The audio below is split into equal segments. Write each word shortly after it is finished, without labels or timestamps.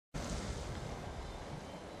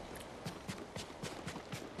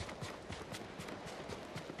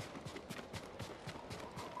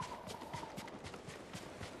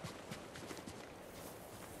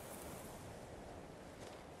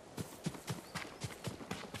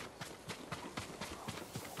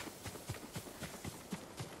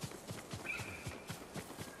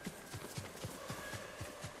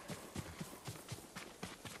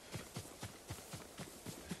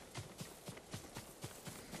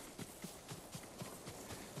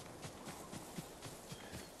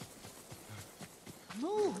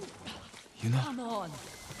Yuna? Come on.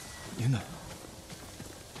 Yuna?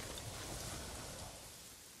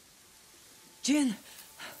 Jin,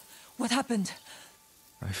 what happened?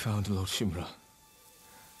 I found Lord Shimura.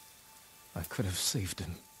 I could have saved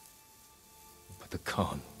him. But the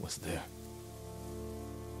Khan was there.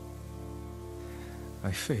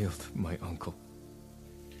 I failed my uncle.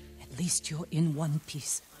 At least you're in one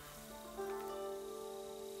piece.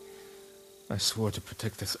 I swore to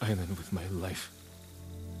protect this island with my life.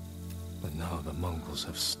 But now the Mongols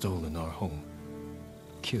have stolen our home,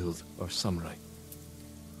 killed our samurai.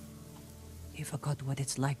 You forgot what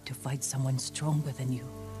it's like to fight someone stronger than you.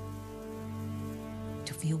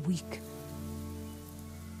 To feel weak.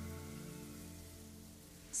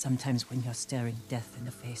 Sometimes when you're staring death in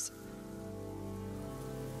the face,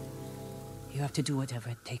 you have to do whatever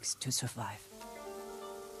it takes to survive.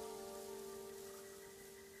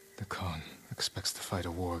 The Khan expects to fight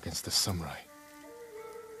a war against the samurai.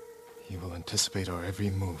 He will anticipate our every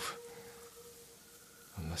move.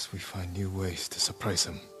 Unless we find new ways to surprise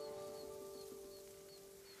him.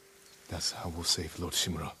 That's how we'll save Lord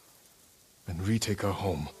Shimura. And retake our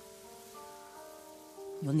home.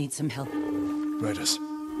 You'll need some help. Riders.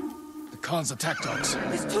 The Khan's attack dogs.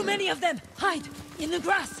 There's too many of them! Hide! In the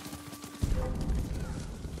grass!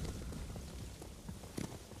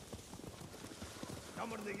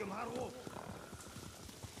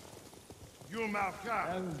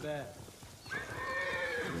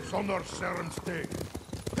 Zonder Serrensteek.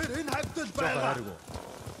 Hierin hebt het bijna.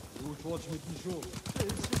 Doet wat met die zo.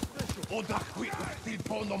 Odakwi, die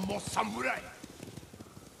bono mo samurai.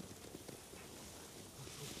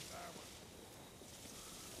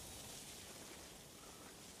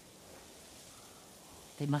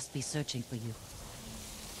 They must be searching for you.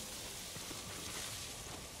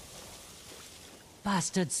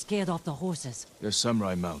 Bastards scared off the horses. They're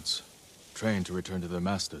samurai mounts, trained to return to their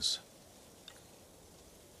masters.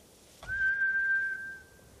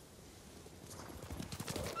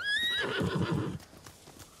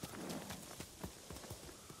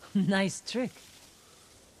 Nice trick.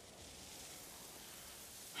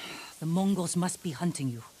 The Mongols must be hunting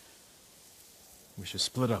you. We should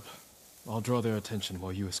split up. I'll draw their attention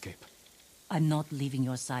while you escape. I'm not leaving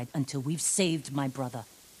your side until we've saved my brother.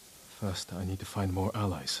 First, I need to find more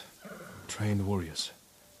allies. Trained warriors.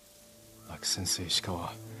 Like Sensei Ishikawa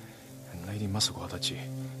and Lady Masuko Adachi.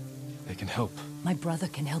 They can help. My brother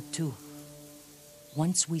can help too.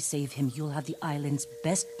 Once we save him, you'll have the island's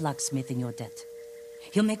best blacksmith in your debt.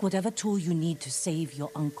 He'll make whatever tool you need to save your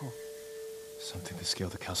uncle. Something to scale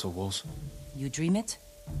the castle walls? You dream it,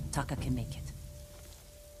 Taka can make it.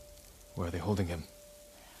 Where are they holding him?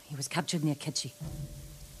 He was captured near Kechi.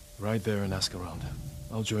 Ride there and ask around.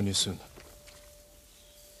 I'll join you soon.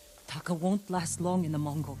 Taka won't last long in the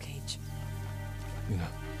Mongol cage. Yuna,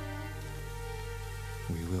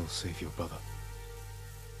 we will save your brother.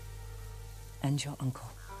 And your uncle.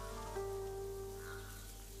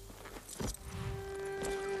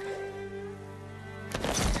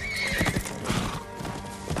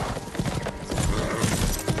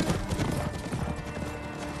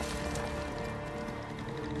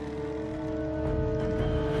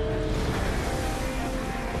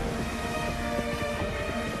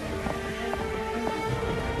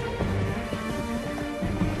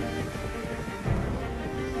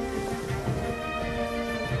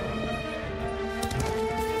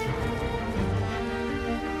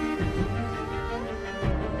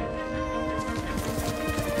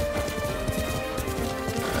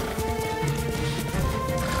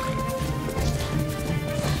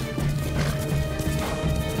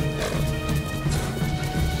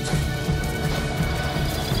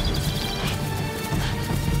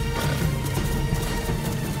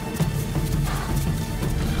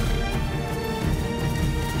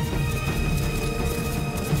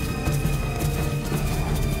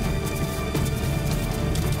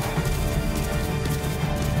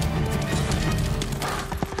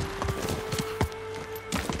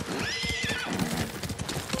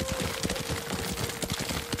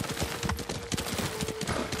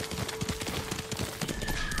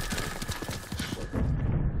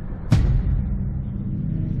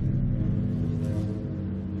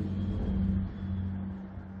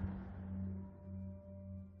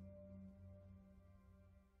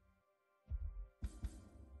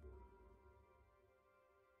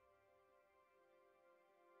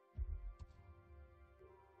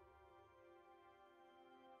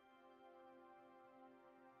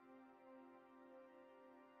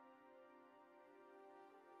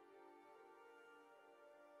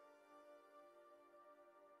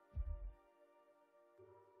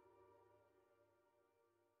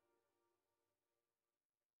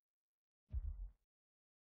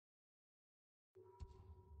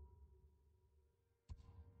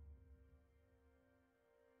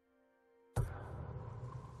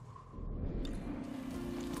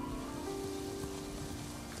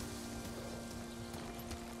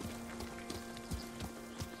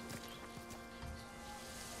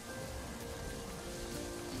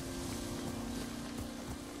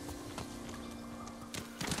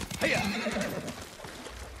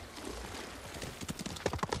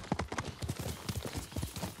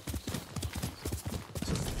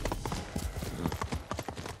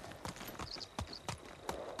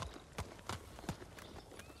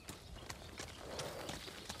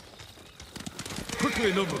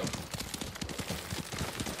 Quickly, Nobu!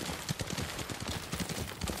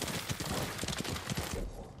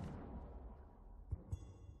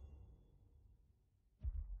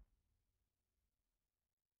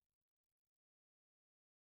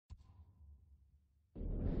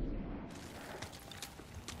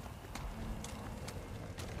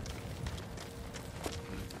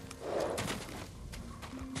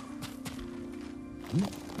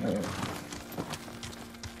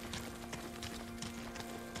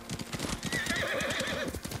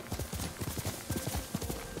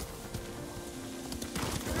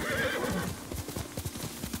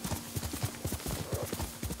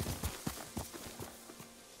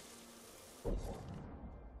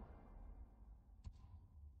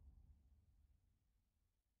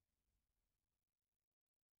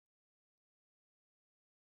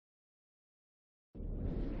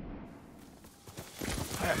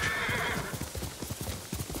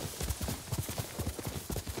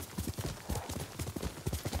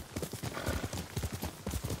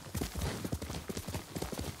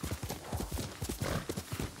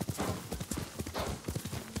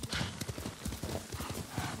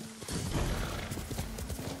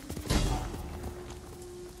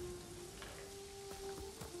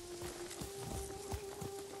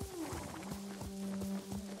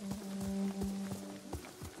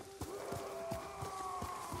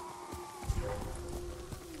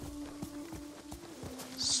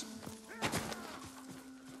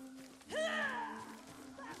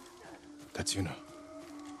 That's Yuna.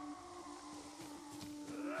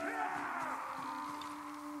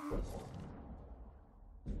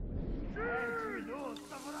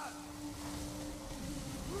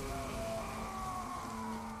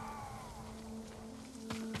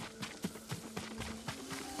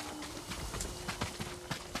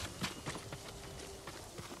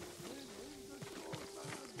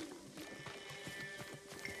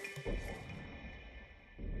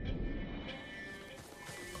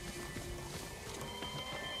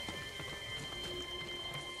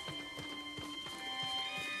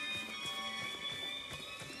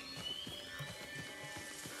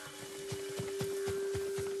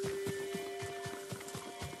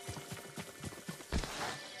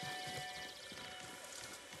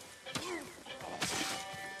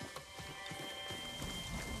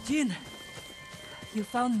 Jin, you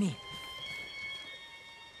found me.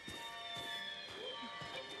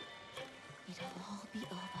 It'll all be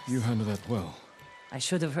over. You handled that well. I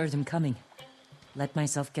should have heard him coming. Let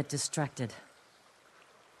myself get distracted.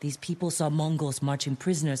 These people saw Mongols marching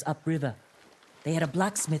prisoners upriver. They had a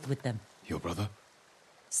blacksmith with them. Your brother?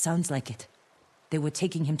 Sounds like it. They were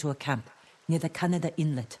taking him to a camp near the Kaneda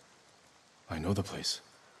Inlet. I know the place.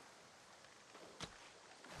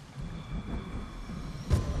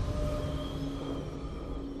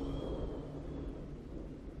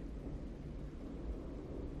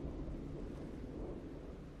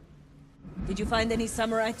 Did you find any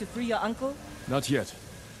samurai to free your uncle? Not yet,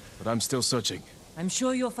 but I'm still searching. I'm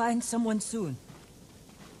sure you'll find someone soon.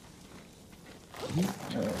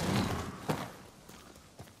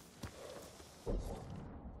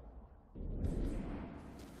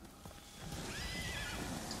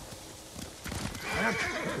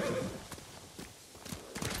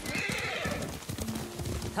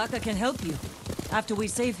 Taka can help you, after we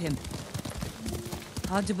save him.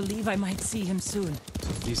 Hard to believe I might see him soon.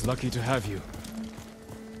 He's lucky to have you.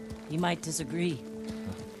 He might disagree.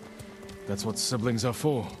 That's what siblings are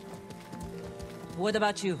for. What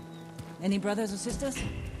about you? Any brothers or sisters?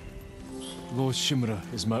 Lord Shimura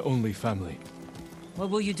is my only family. What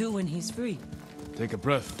will you do when he's free? Take a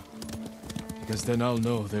breath. Because then I'll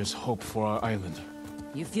know there's hope for our island.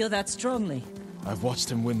 You feel that strongly? I've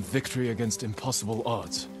watched him win victory against impossible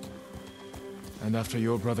odds. And after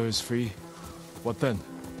your brother is free, what then?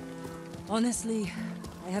 Honestly,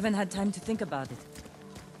 I haven't had time to think about it.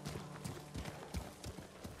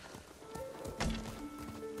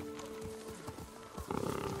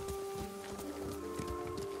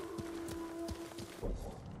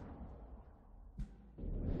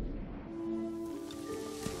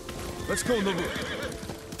 Let's go, Nobu!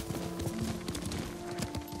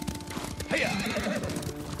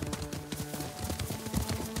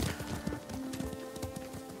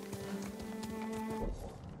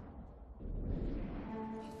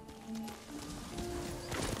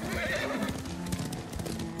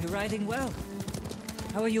 You're riding well.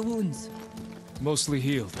 How are your wounds? Mostly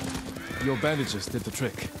healed. Your bandages did the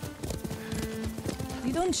trick.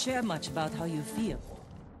 You don't share much about how you feel.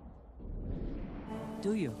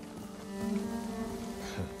 Do you?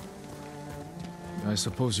 I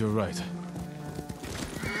suppose you're right.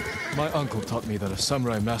 My uncle taught me that a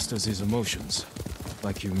samurai masters his emotions,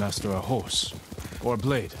 like you master a horse, or a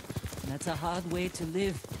blade. That's a hard way to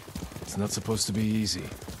live. It's not supposed to be easy.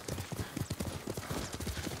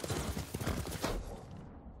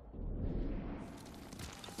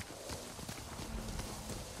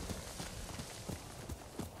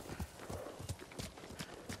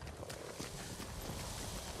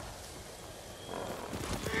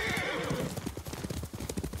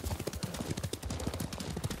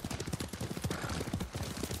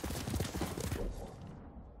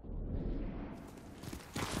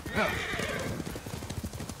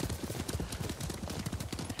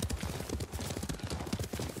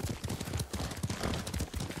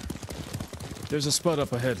 There's a spot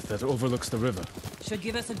up ahead that overlooks the river. Should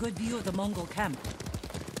give us a good view of the Mongol camp.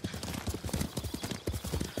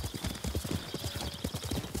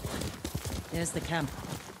 There's the camp.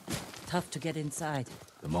 Tough to get inside.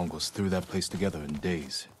 The Mongols threw that place together in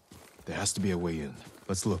days. There has to be a way in.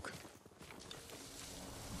 Let's look.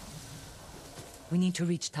 We need to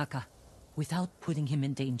reach Taka without putting him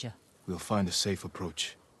in danger. We'll find a safe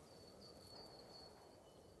approach.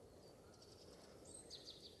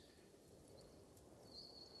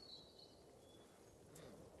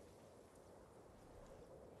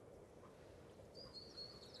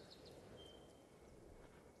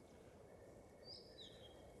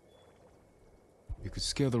 You could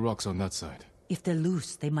scale the rocks on that side. If they're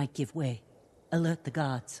loose, they might give way. Alert the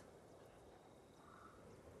guards.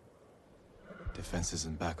 Defenses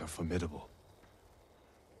in back are formidable.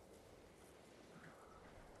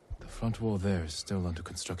 The front wall there is still under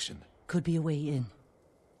construction. Could be a way in.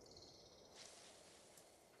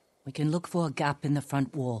 We can look for a gap in the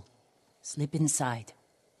front wall. Slip inside.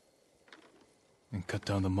 And cut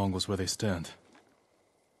down the Mongols where they stand.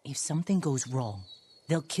 If something goes wrong,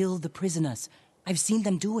 they'll kill the prisoners. I've seen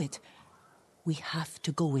them do it. We have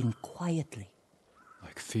to go in quietly.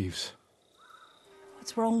 Like thieves.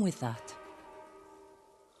 What's wrong with that?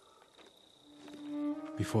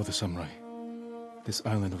 Before the samurai, this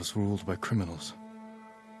island was ruled by criminals.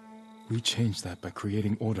 We changed that by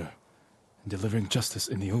creating order and delivering justice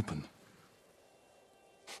in the open.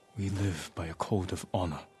 We live by a code of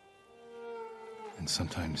honor. And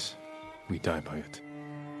sometimes we die by it.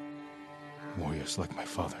 Warriors like my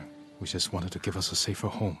father, who just wanted to give us a safer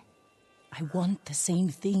home. I want the same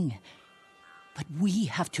thing. But we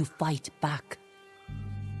have to fight back.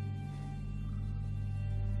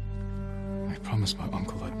 I promised my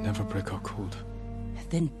uncle I'd never break our code.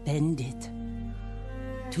 Then bend it.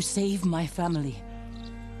 To save my family.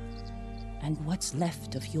 And what's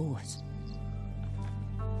left of yours.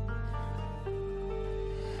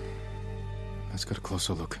 Let's get a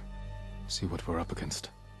closer look. See what we're up against.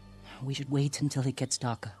 We should wait until it gets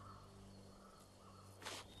darker.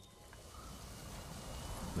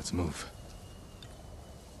 Let's move.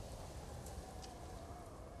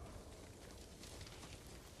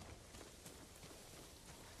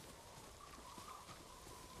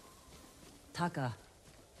 Taka,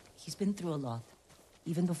 he's been through a lot,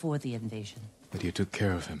 even before the invasion. But you took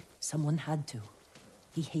care of him. Someone had to.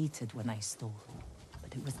 He hated when I stole.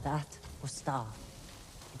 But it was that or starve.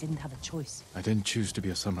 I didn't have a choice. I didn't choose to be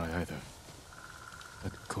a samurai either.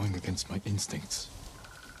 But going against my instincts,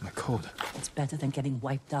 my code. It's better than getting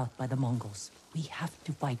wiped out by the Mongols. We have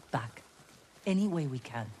to fight back. Any way we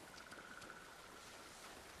can.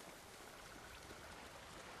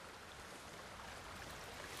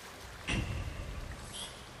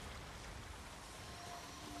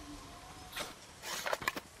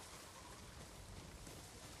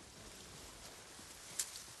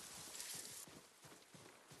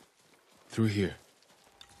 Through here.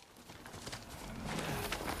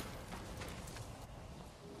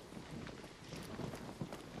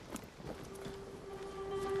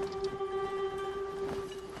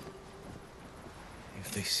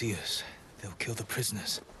 If they see us, they'll kill the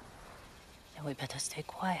prisoners. Then we better stay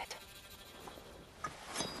quiet.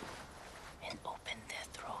 And open their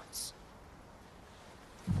throats.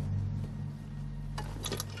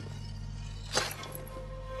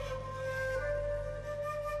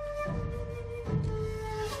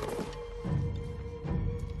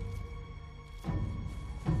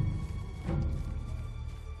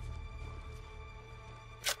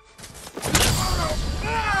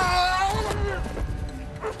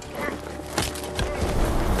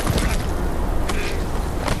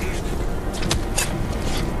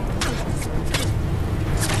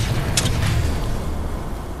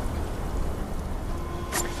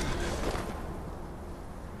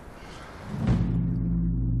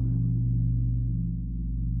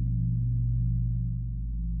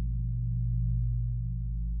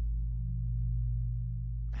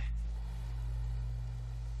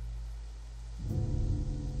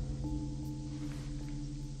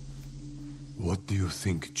 do you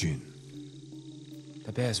think, Jin?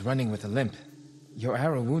 The bear's running with a limp. Your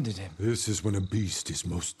arrow wounded him. This is when a beast is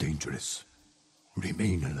most dangerous.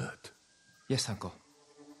 Remain alert. Yes, Uncle.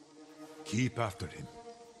 Keep after him.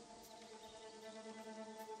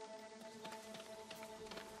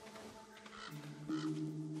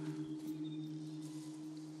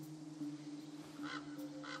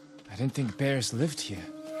 I didn't think bears lived here.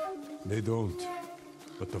 They don't.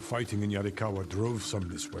 But the fighting in Yarikawa drove some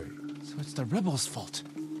this way. So it's the rebels' fault.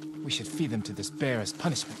 We should feed them to this bear as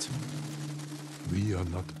punishment. We are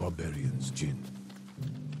not barbarians, Jin.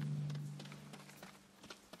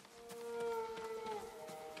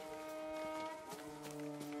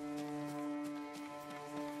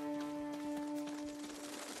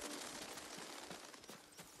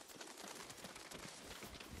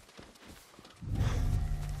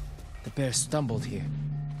 The bear stumbled here.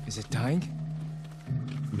 Is it dying?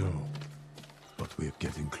 No, but we're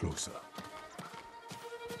getting closer.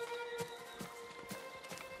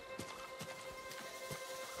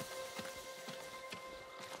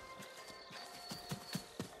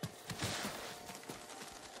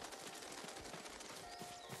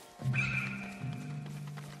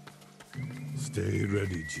 Stay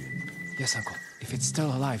ready, Jin. Yes, Uncle. If it's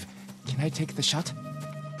still alive, can I take the shot?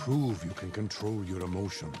 Prove you can control your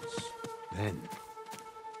emotions. Then,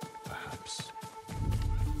 perhaps.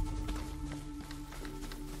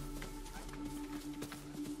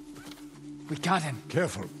 We got him.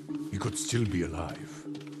 Careful. He could still be alive.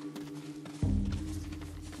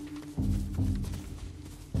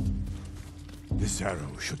 This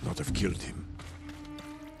arrow should not have killed him.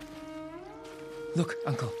 Look,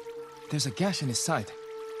 Uncle. There's a gash in his side.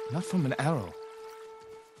 Not from an arrow.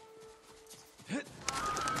 An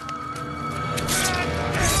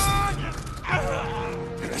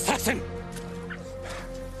assassin!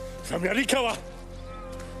 From Yarikawa!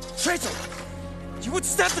 Traitor! You would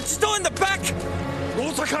stab the Chido in the back!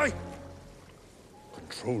 No, Sakai!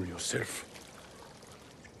 Control yourself.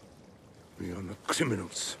 We are not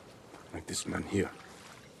criminals, like this man here.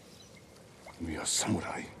 We are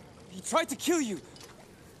samurai. He tried to kill you.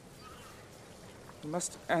 He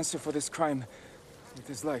must answer for this crime with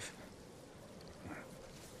his life.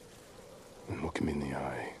 And look him in the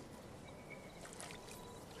eye.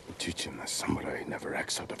 And teach him that samurai never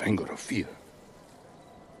acts out of anger or fear.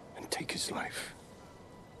 And take his life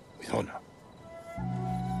with honor.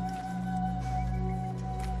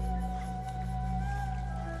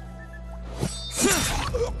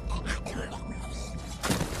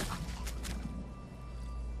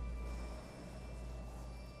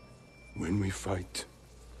 When we fight,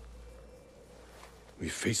 we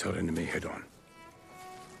face our enemy head-on.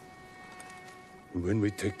 And when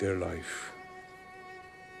we take their life,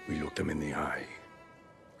 we look them in the eye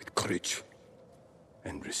with courage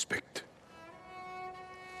and respect.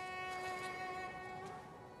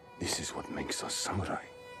 This is what makes us samurai.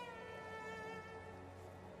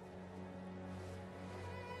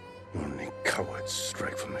 Only cowards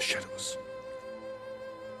strike from the shadows.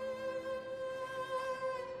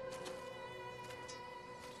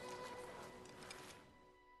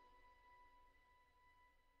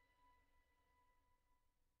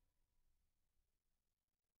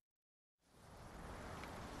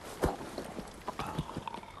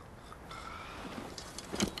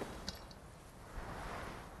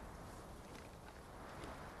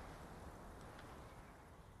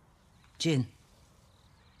 Jin,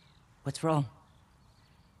 what's wrong?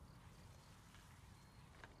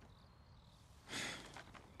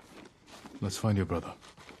 Let's find your brother.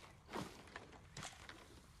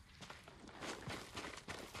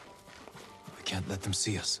 I can't let them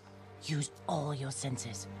see us. Use all your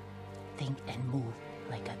senses. Think and move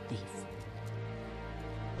like a thief.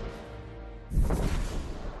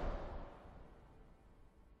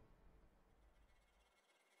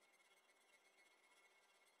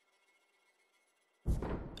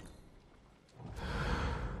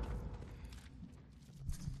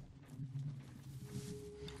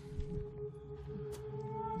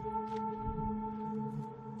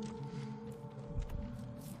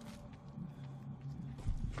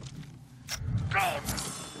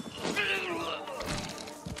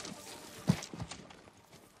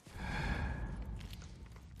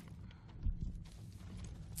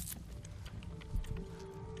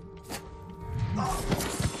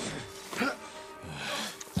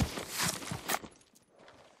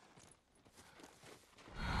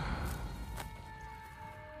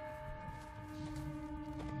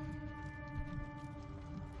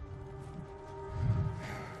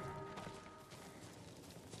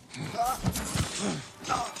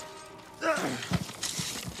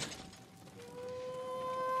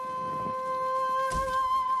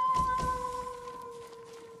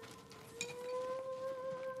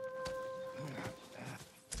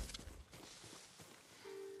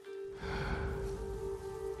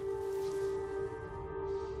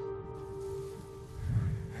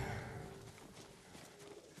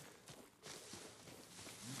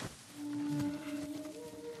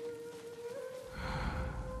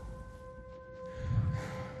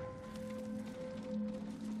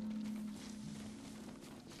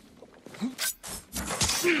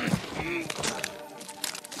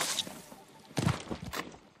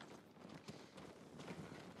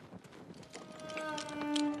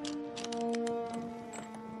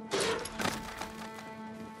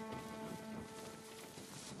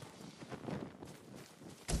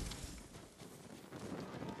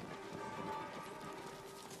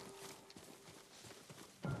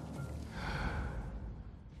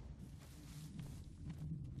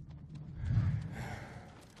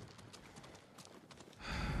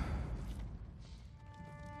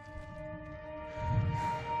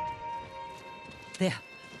 There,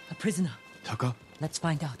 a prisoner. Taka? Let's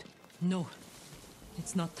find out. No,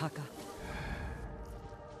 it's not Taka.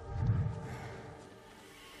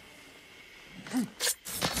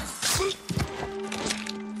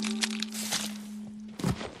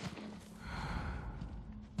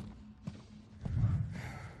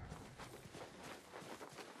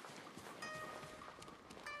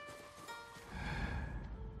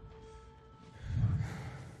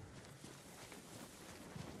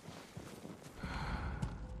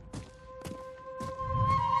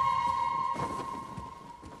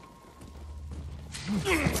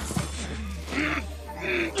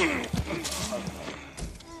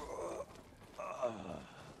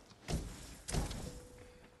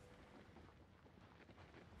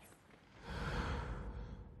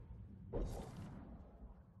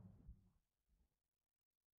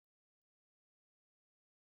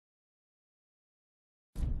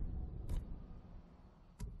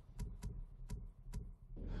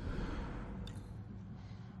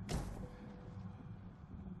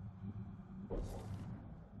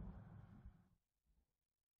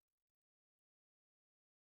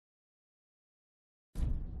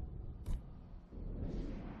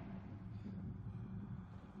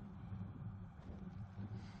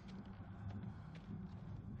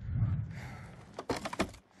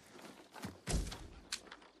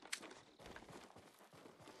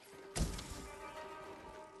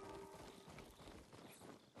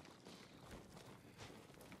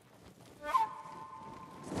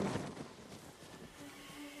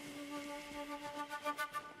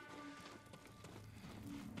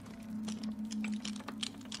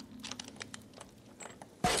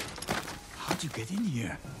 How'd you get in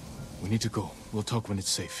here? We need to go. We'll talk when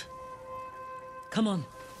it's safe. Come on.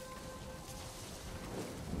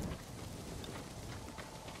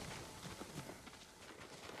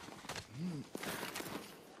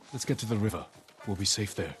 Let's get to the river. We'll be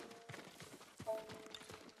safe there.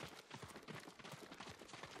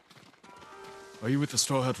 Are you with the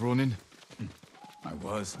Straw Hat Ronin? I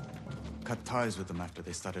was. Cut ties with them after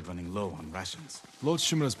they started running low on rations. Lord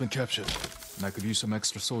Shimura's been captured, and I could use some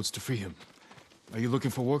extra swords to free him. Are you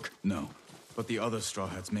looking for work? No, but the other Straw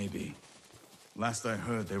Hats may be. Last I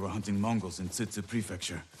heard, they were hunting Mongols in Tsutsu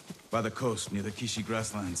Prefecture, by the coast near the Kishi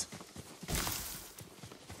grasslands.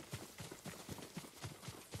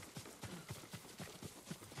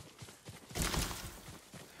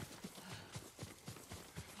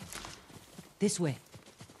 This way.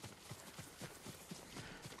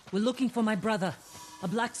 We're looking for my brother, a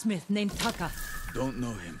blacksmith named Taka. Don't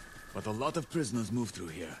know him, but a lot of prisoners move through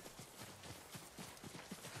here.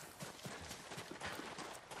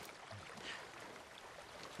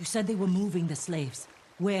 You said they were moving the slaves.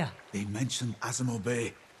 Where? They mentioned Azamo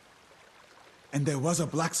Bay. And there was a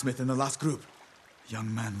blacksmith in the last group.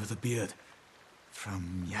 Young man with a beard.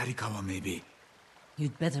 From Yarikawa, maybe.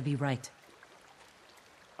 You'd better be right.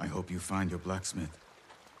 I hope you find your blacksmith.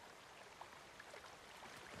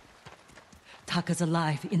 Taka's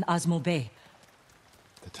alive in Azamo Bay.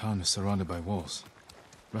 The town is surrounded by walls.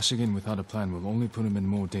 Rushing in without a plan will only put him in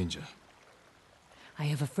more danger. I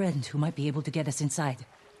have a friend who might be able to get us inside.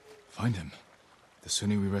 Find him. The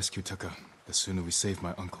sooner we rescue Taka, the sooner we save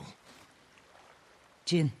my uncle.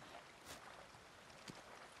 Jin.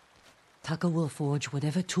 Taka will forge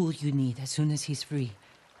whatever tool you need as soon as he's free.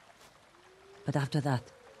 But after that,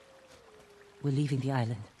 we're leaving the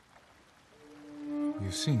island.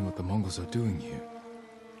 You've seen what the Mongols are doing here.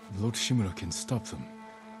 Lord Shimura can stop them.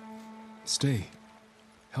 Stay.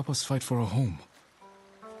 Help us fight for a home.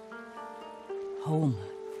 Home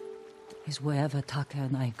is wherever Taka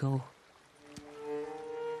and I go.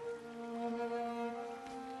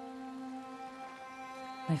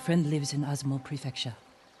 My friend lives in Azamo Prefecture,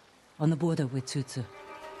 on the border with Tsutsu.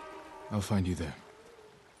 I'll find you there.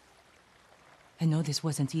 I know this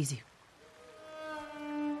wasn't easy.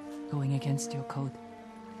 Going against your code.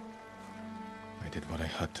 I did what I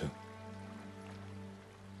had to.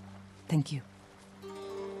 Thank you.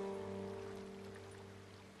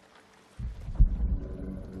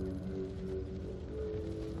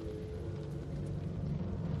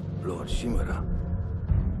 Lord Shimura.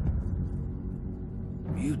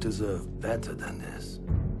 You deserve better than this.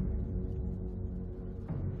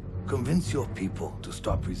 Convince your people to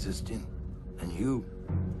stop resisting, and you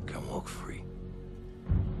can walk free.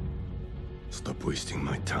 Stop wasting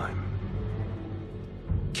my time.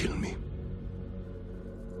 Kill me.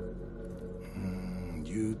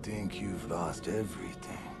 You think you've lost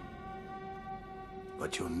everything.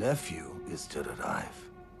 But your nephew is still alive.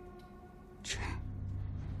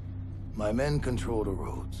 My men control the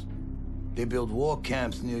roads. They build war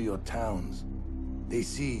camps near your towns. They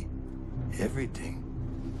see everything,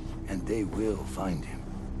 and they will find him.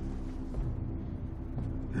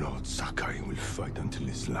 Lord Sakai will fight until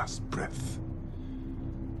his last breath.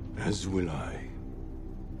 As will I.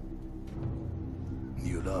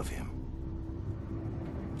 You love him.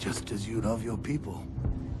 Just as you love your people.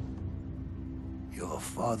 You're a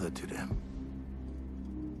father to them.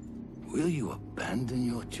 Will you abandon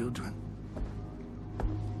your children?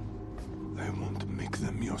 I won't make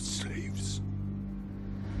them your slaves.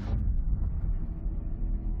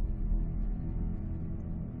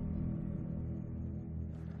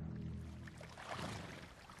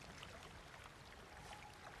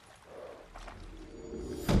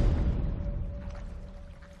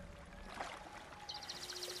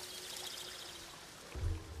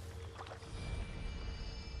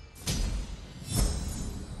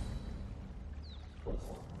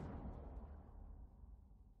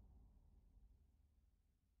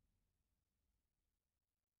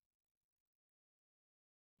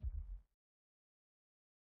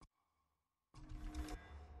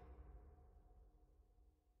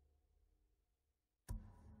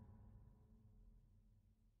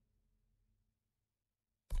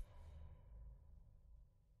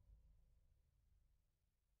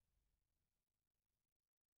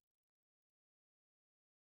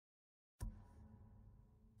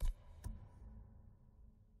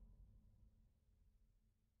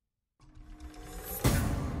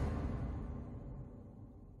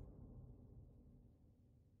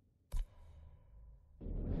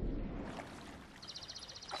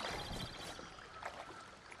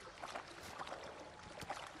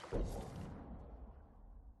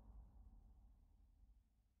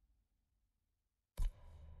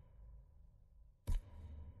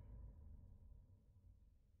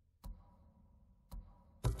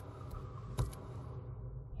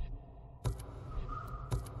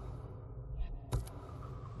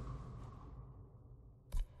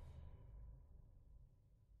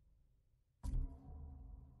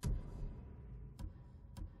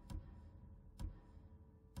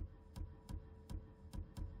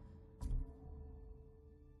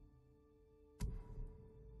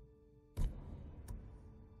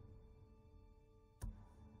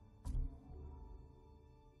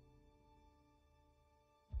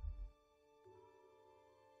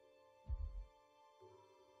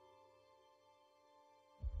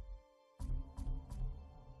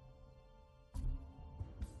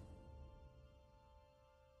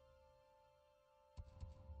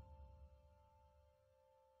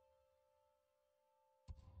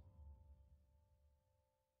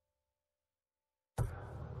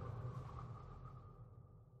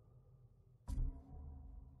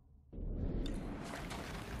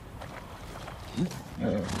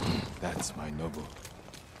 That's my noble.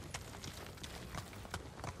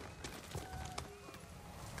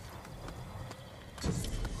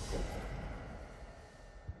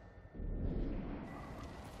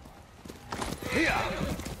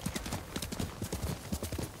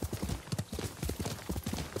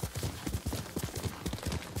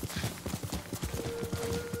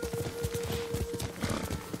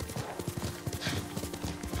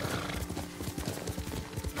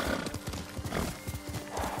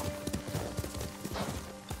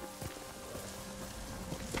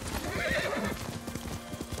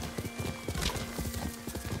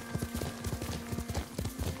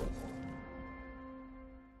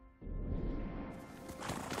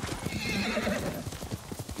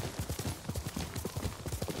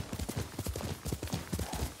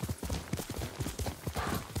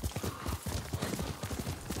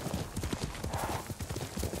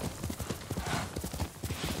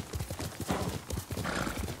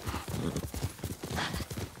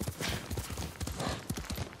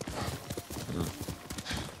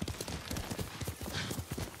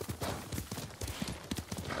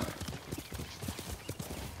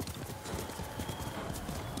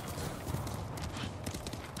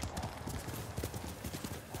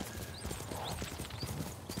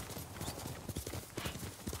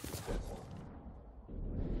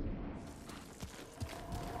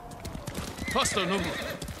 Faster, noble.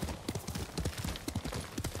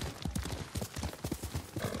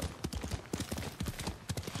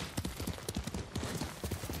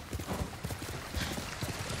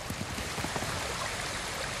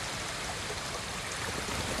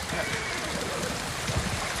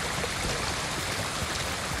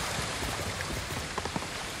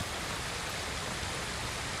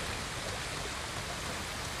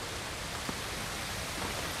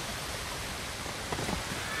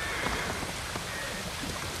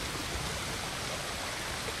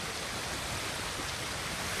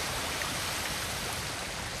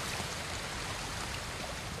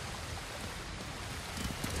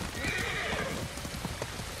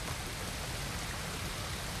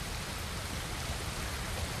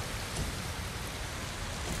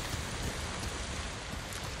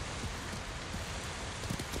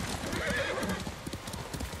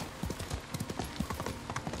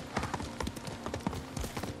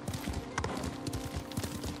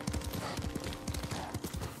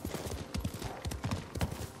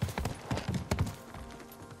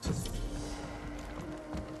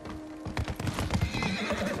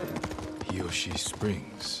 Yoshi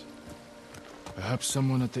Springs. Perhaps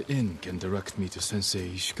someone at the inn can direct me to Sensei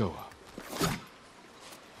Ishikawa.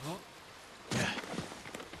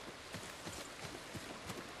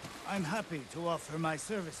 I'm happy to offer my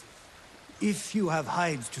services. If you have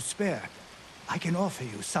hides to spare, I can offer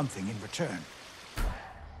you something in return.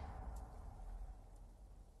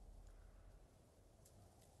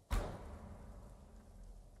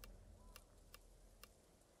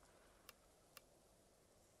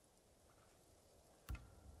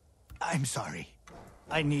 I'm sorry.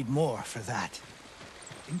 I need more for that.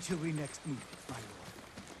 Until we next meet, my lord.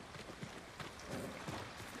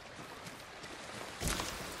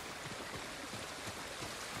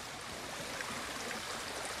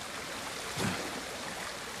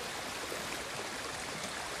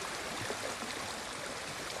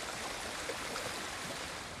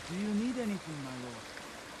 Do you need anything, my lord?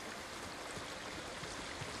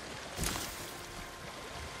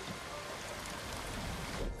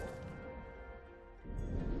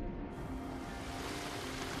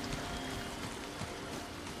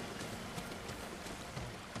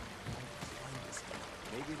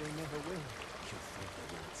 Maybe they never will. You think they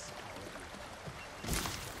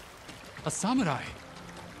will. A samurai?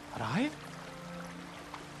 Alive?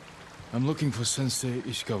 I'm looking for Sensei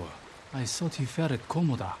Ishikawa. I thought he fell at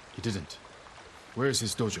Komoda. He didn't. Where is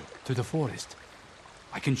his dojo? To the forest.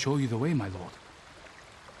 I can show you the way, my lord.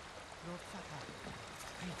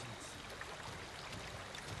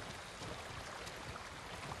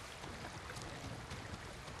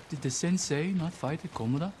 Did the sensei not fight at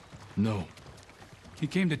Komoda? No. He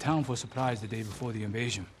came to town for supplies the day before the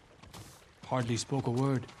invasion. Hardly spoke a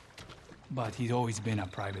word, but he's always been a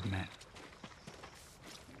private man.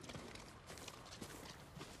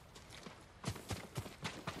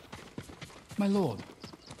 My lord,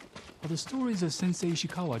 are the stories of Sensei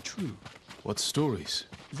Ishikawa true? What stories?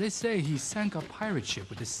 They say he sank a pirate ship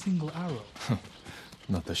with a single arrow.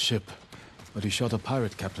 Not the ship, but he shot a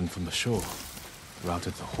pirate captain from the shore.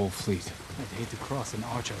 Routed the whole fleet. I'd hate to cross an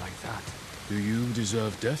archer like that. Do you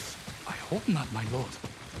deserve death? I hope not, my lord.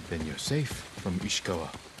 Then you're safe from Ishikawa.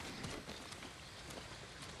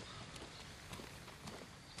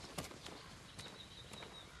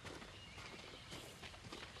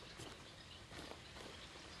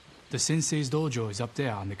 The sensei's dojo is up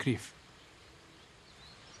there on the cliff.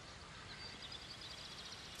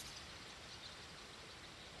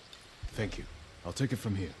 Thank you. I'll take it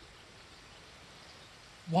from here.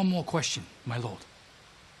 One more question, my lord.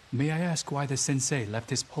 May I ask why the sensei left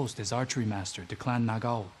his post as archery master to Clan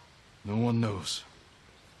Nagao? No one knows.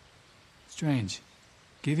 Strange.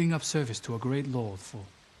 Giving up service to a great lord for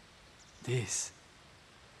this.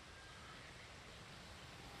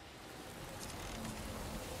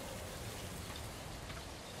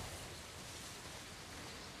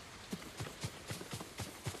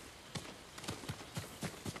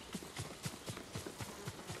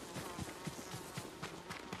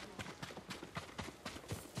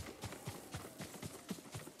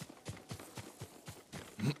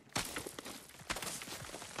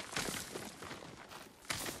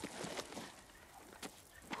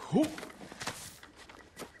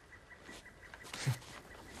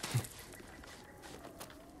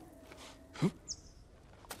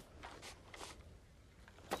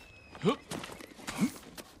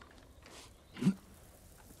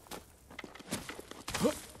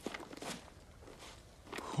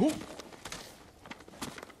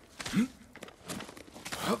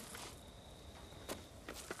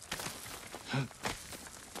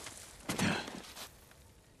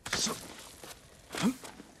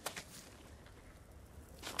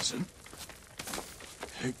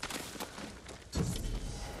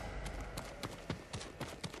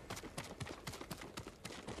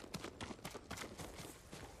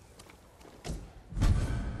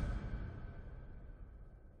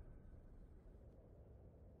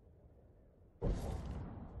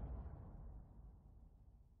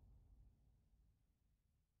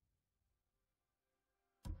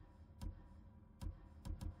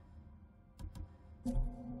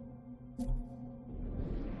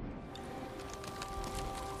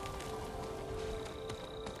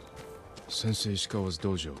 Sensei Ishikawa's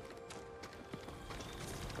dojo.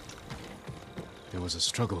 There was a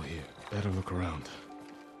struggle here. Better look around.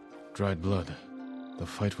 Dried blood. The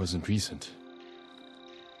fight wasn't recent.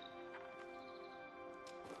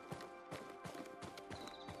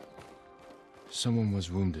 Someone was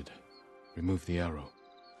wounded. Remove the arrow.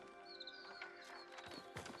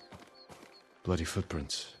 Bloody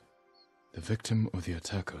footprints. The victim or the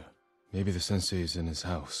attacker. Maybe the sensei is in his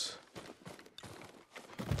house.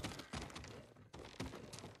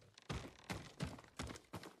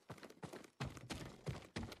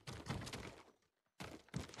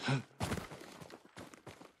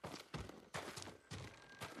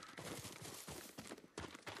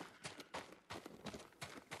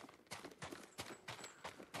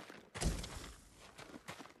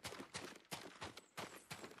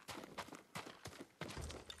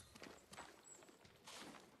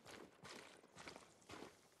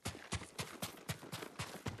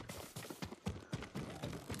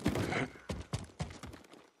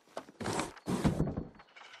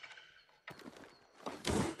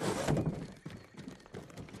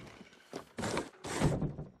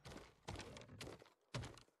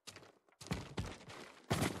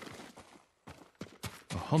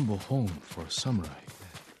 humble home for a samurai.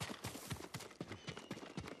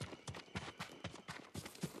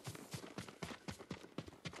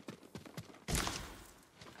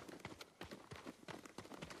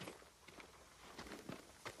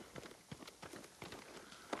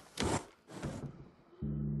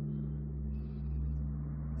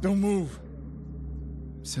 Don't move.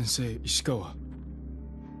 Sensei Ishikawa.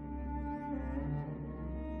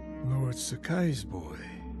 Lord Sakai's boy.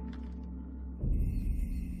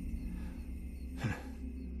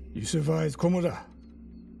 You survived Komoda.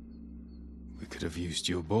 We could have used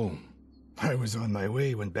your bow. I was on my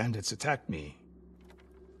way when bandits attacked me.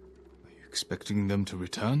 Are you expecting them to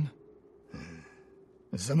return?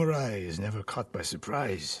 A samurai is never caught by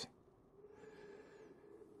surprise.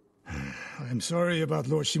 I'm sorry about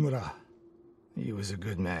Lord Shimura. He was a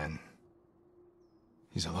good man.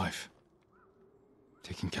 He's alive.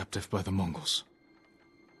 Taken captive by the Mongols.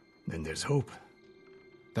 Then there's hope.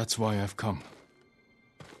 That's why I've come.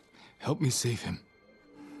 Help me save him.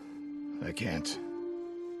 I can't.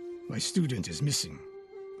 My student is missing.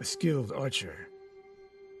 A skilled archer.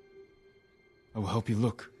 I will help you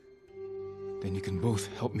look. Then you can both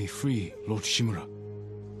help me free Lord Shimura.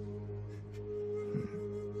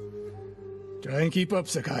 Try and keep up,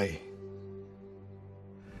 Sakai.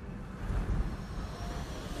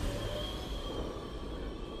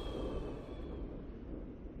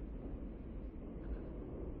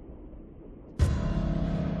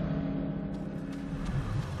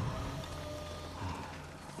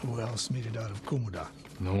 Who else made it out of Komoda?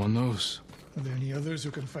 No one knows. Are there any others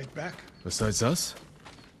who can fight back? Besides us?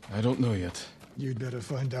 I don't know yet. You'd better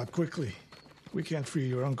find out quickly. We can't free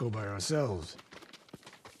your uncle by ourselves.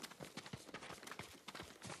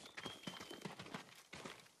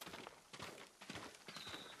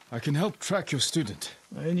 I can help track your student.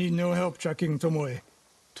 I need no help tracking Tomoe.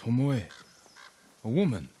 Tomoe? A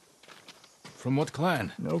woman? From what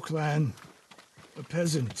clan? No clan. A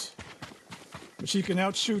peasant. But she can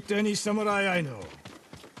outshoot any samurai I know.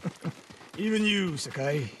 Even you,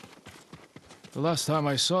 Sakai. The last time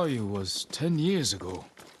I saw you was 10 years ago.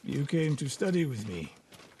 You came to study with me.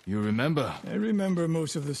 You remember? I remember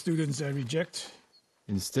most of the students I reject.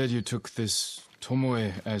 Instead, you took this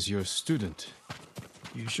Tomoe as your student.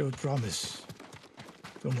 You showed promise.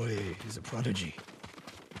 Tomoe is a prodigy.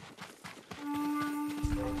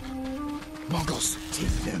 Mongols! Take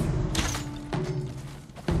them.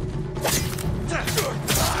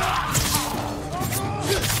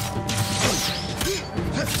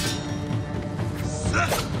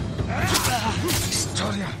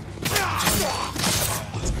 Historia!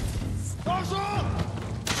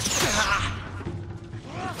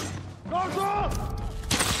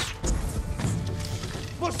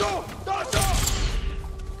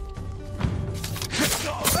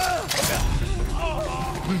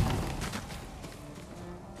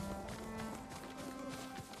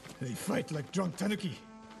 They fight like drunk tanuki.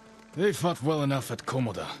 They fought well enough at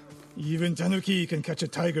Komoda. Even tanuki can catch a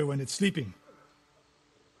tiger when it's sleeping.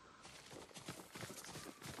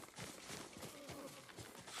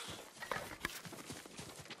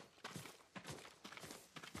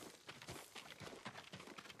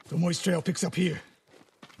 Tomoe's trail picks up here.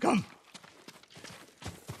 Come!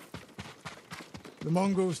 The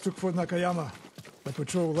Mongols took Fort Nakayama. The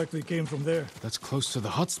patrol likely came from there. That's close to the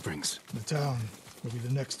hot springs. The town will be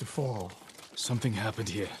the next to fall. Something happened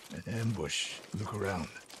here. An ambush. Look around.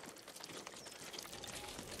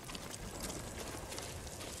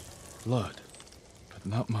 Blood, but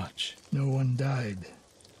not much. No one died.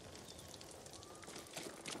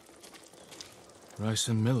 Rice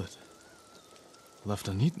and millet. Left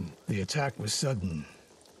uneaten. The attack was sudden.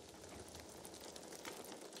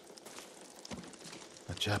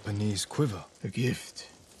 A Japanese quiver. A gift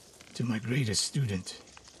to my greatest student.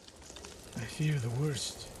 I fear the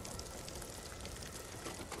worst.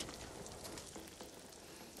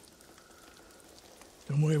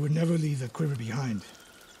 Tomoe would never leave that quiver behind.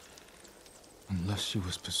 Unless she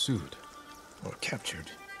was pursued. Or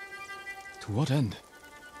captured. To what end?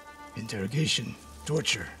 Interrogation.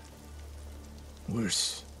 Torture.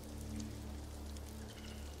 Worse.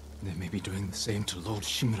 They may be doing the same to Lord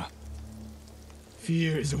Shimura.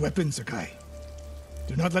 Fear is a weapon, Sakai.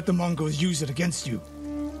 Do not let the Mongols use it against you.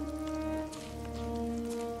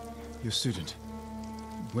 Your student.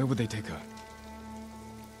 Where would they take her?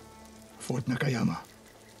 Fort Nakayama.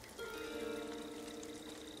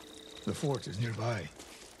 The fort is nearby.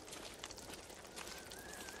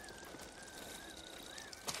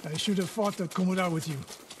 I should have fought at Komoda with you.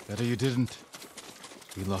 Better you didn't.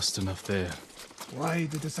 We lost enough there. Why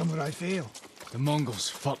did the samurai fail? The Mongols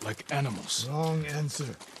fought like animals. Wrong answer.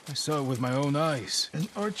 I saw it with my own eyes. An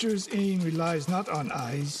archer's aim relies not on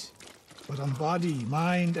eyes, but on body,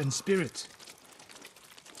 mind, and spirit.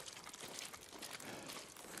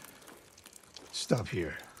 Stop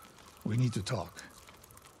here. We need to talk.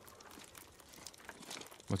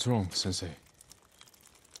 What's wrong, Sensei?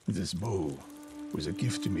 This bow was a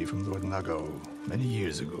gift to me from Lord Nagao many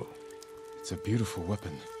years ago. It's a beautiful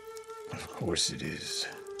weapon. Of course it is.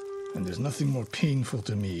 And there's nothing more painful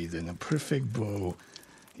to me than a perfect bow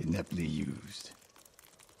ineptly used.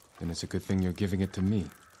 Then it's a good thing you're giving it to me.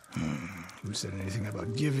 Who said anything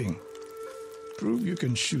about giving? Prove you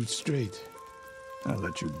can shoot straight. I'll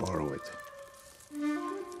let you borrow it.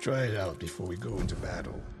 Try it out before we go into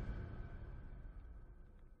battle.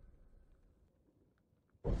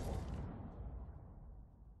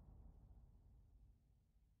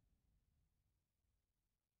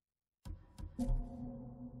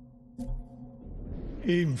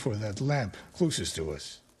 Aim for that lamp closest to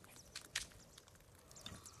us.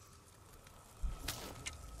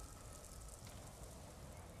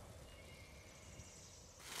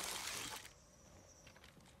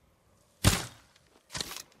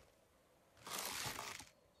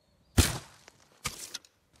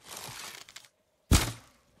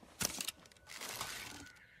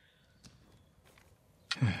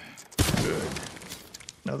 Good.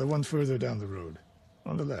 Now the one further down the road,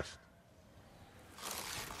 on the left.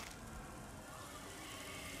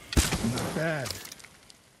 Not bad.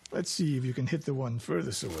 Let's see if you can hit the one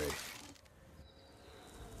furthest away.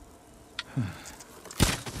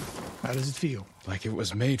 How does it feel? Like it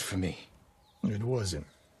was made for me. It wasn't.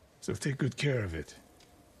 So take good care of it.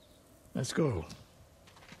 Let's go.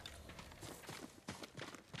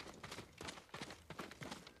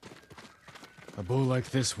 A bow like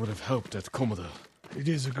this would have helped at Komoda. It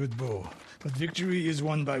is a good bow, but victory is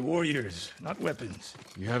won by warriors, not weapons.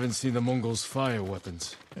 You haven't seen the Mongols fire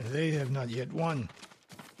weapons. They have not yet won.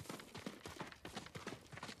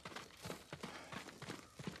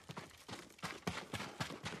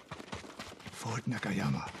 Fort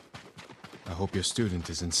Nakayama. I hope your student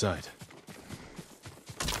is inside.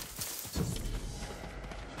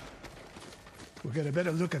 We'll get a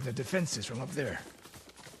better look at the defenses from up there.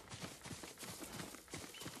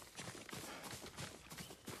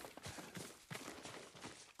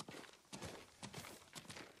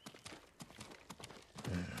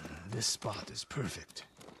 This spot is perfect.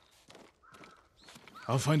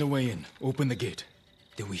 I'll find a way in. Open the gate.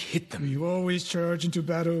 Then we hit them. You always charge into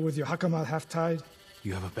battle with your hakama half-tied?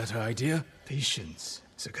 You have a better idea? Patience,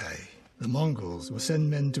 Sakai. The Mongols will send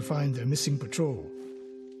men to find their missing patrol.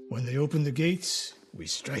 When they open the gates, we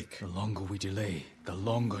strike. The longer we delay, the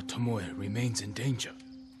longer Tomoe remains in danger.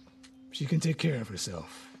 She can take care of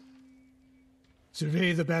herself.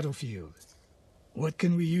 Survey the battlefield. What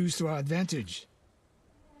can we use to our advantage?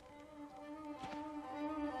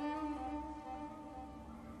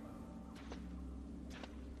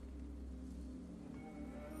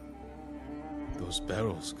 Those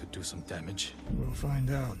barrels could do some damage. We'll find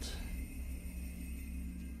out.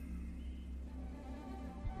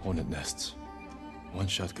 Hornet nests. One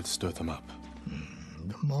shot could stir them up.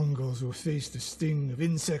 The Mongols will face the sting of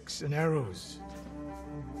insects and arrows.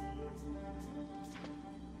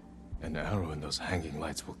 An arrow in those hanging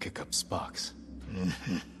lights will kick up sparks.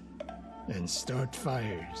 And start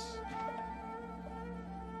fires.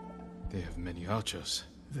 They have many archers.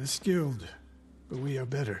 They're skilled, but we are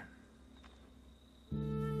better.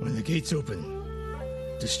 When the gates open,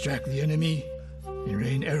 distract the enemy and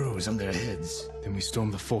rain arrows on their heads. Then we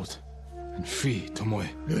storm the fort and free Tomoe.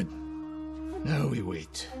 Good. Now we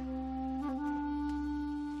wait.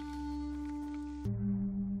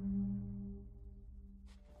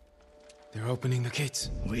 They're opening the gates.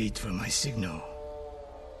 Wait for my signal.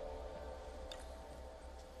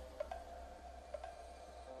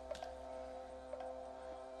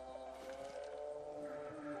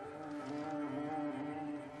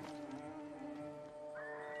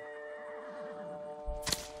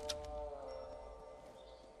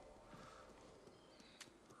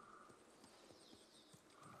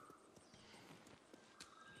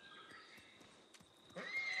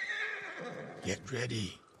 Get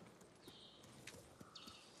ready.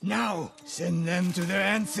 Now, send them to their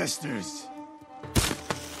ancestors.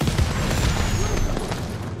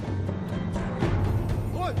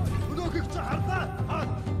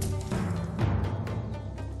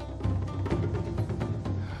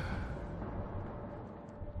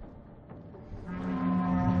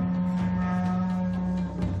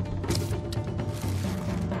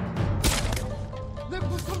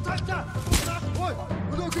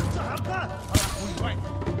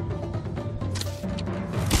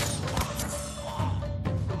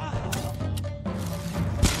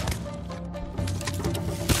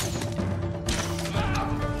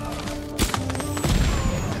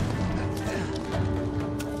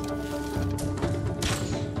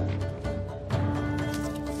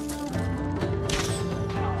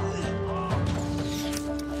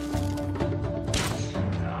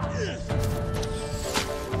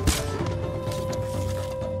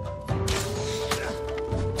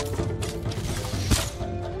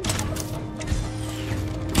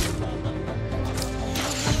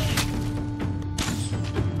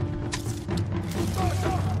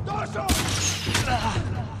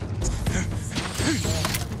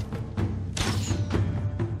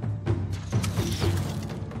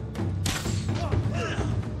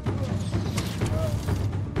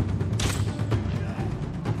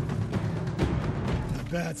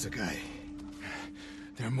 bad, Sakai.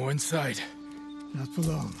 There are more inside. Not for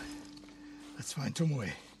long. Let's find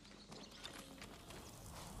Tomoe.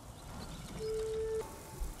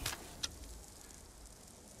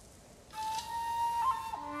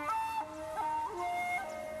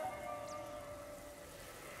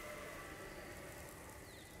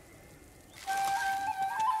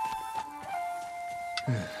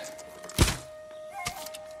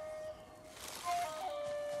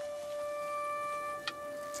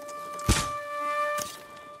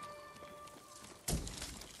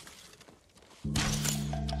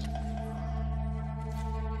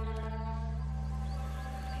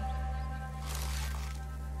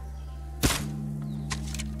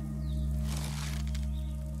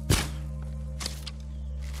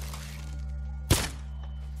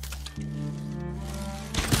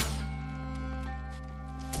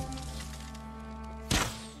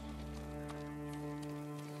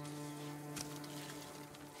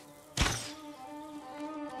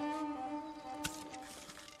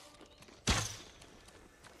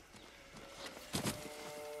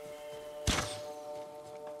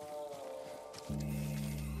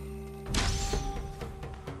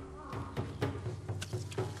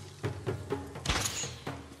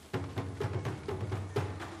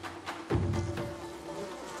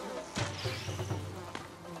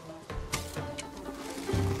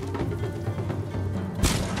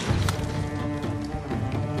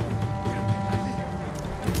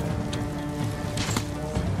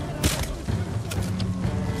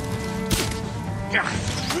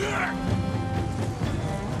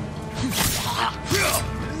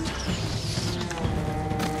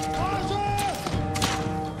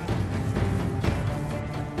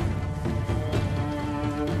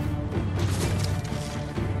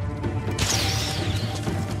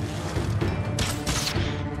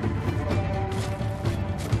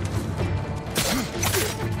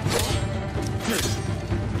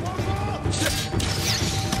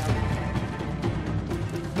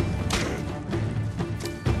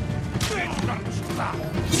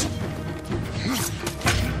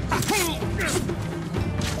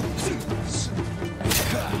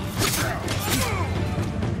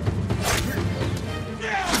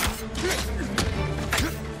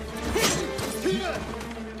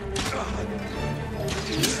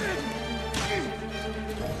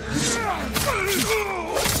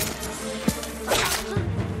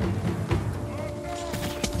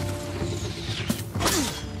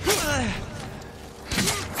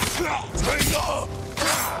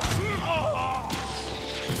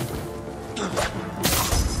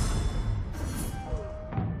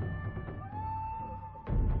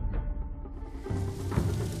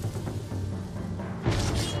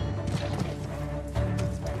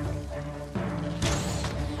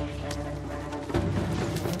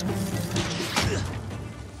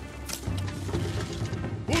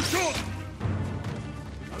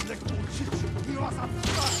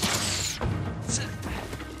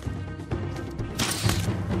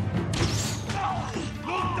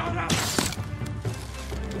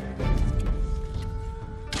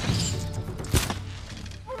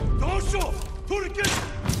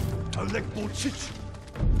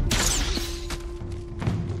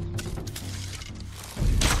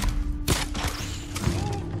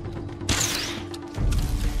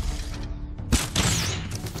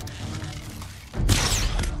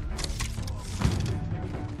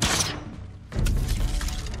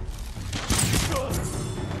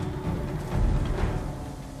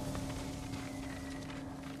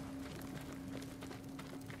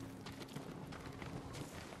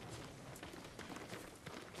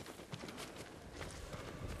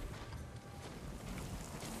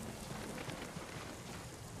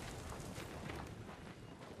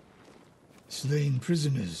 Slain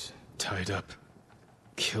prisoners. Tied up.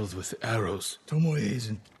 Killed with arrows. Tomoe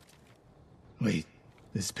isn't... Wait,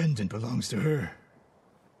 this pendant belongs to her.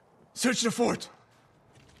 Search the fort!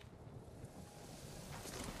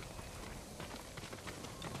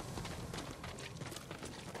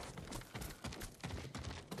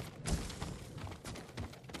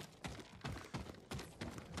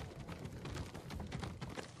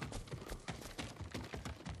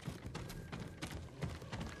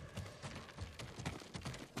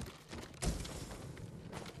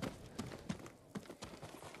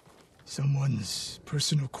 Someone's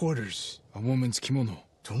personal quarters. A woman's kimono.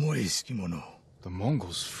 Tomoe's kimono. The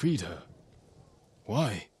Mongols freed her.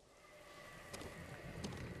 Why?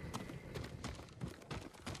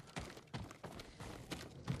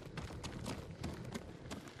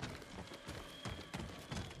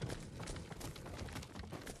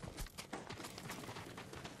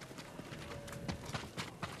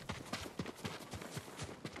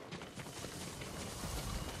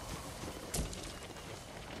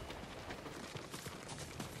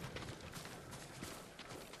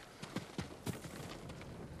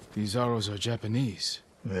 These arrows are Japanese.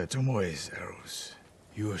 They're Tomoe's arrows.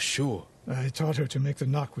 You are sure? I taught her to make the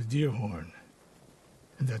knock with deer horn.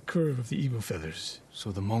 And that curve of the eagle feathers.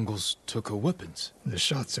 So the Mongols took her weapons? The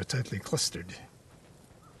shots are tightly clustered.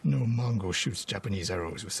 No Mongol shoots Japanese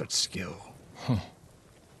arrows with such skill. Huh.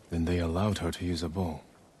 Then they allowed her to use a bow.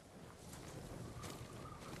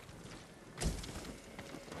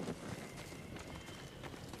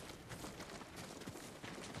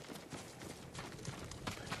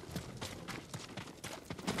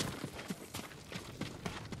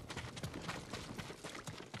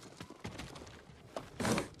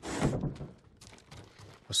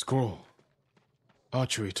 A scroll.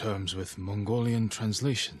 Archery terms with Mongolian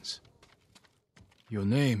translations. Your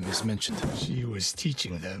name is mentioned. She was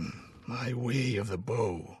teaching them my way of the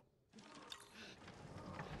bow.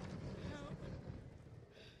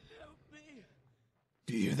 Help me!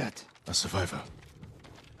 Do you hear that? A survivor.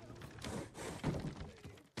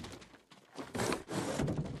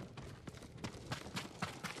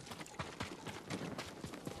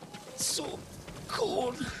 So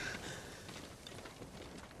cold.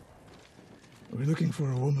 We're looking for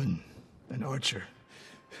a woman, an archer.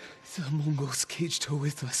 The Mongols caged her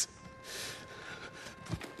with us.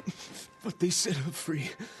 But they set her free.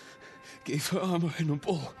 Gave her armor and a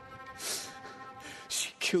bow.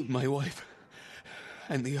 She killed my wife.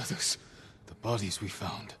 And the others. The bodies we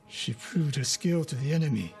found. She proved her skill to the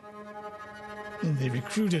enemy. And they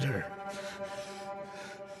recruited her.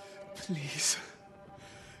 Please.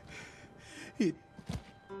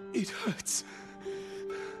 It hurts.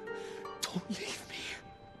 Don't leave me.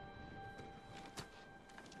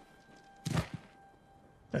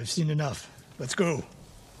 I've seen enough. Let's go.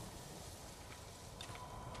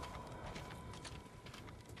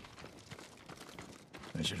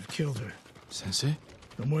 I should have killed her. Sensei?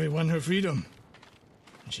 Tomoe won her freedom.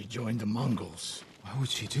 And she joined the Mongols. Why would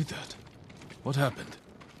she do that? What happened?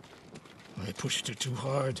 I pushed her too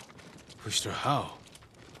hard. Pushed her how?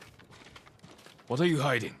 What are you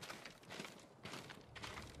hiding?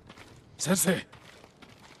 Sensei!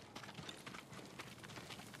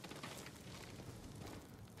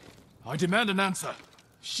 I demand an answer.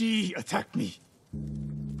 She attacked me.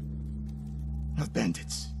 Not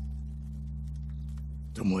bandits.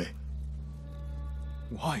 Tomoe.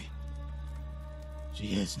 Why? She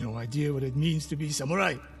has no idea what it means to be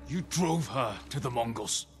samurai. You drove her to the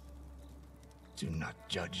Mongols. Do not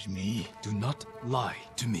judge me. Do not lie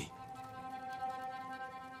to me.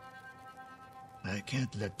 I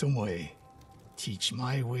can't let Tomoe teach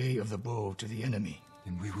my way of the bow to the enemy.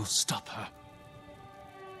 Then we will stop her.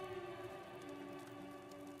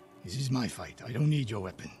 This is my fight. I don't need your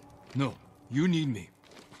weapon. No, you need me.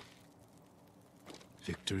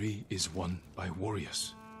 Victory is won by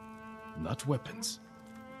warriors, not weapons.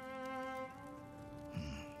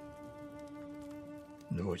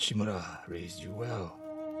 Lord Shimura raised you well.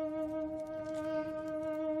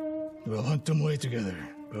 We'll hunt Tomoe together,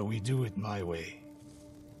 but we do it my way.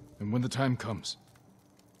 And when the time comes,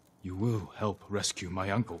 you will help rescue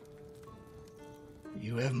my uncle.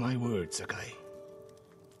 You have my word, Sakai.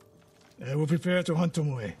 I will prepare to hunt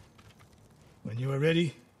Tomoe. When you are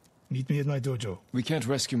ready, meet me at my dojo. We can't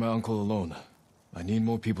rescue my uncle alone. I need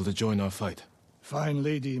more people to join our fight. Fine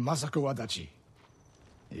lady Masako Adachi.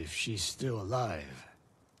 If she's still alive,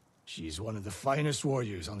 she's one of the finest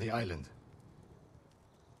warriors on the island.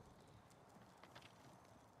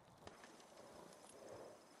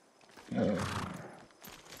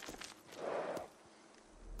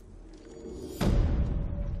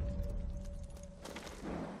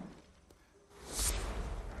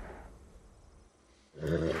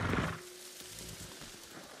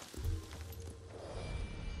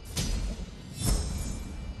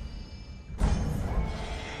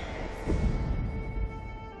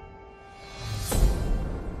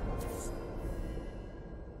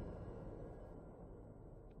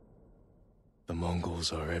 The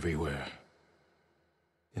Mongols are everywhere.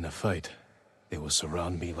 In a fight, they will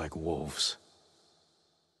surround me like wolves.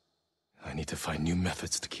 I need to find new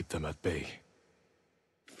methods to keep them at bay.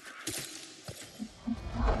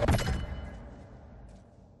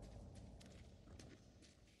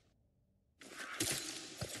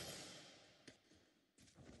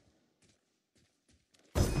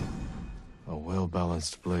 A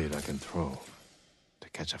well-balanced blade I can throw to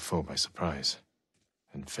catch a foe by surprise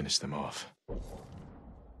and finish them off.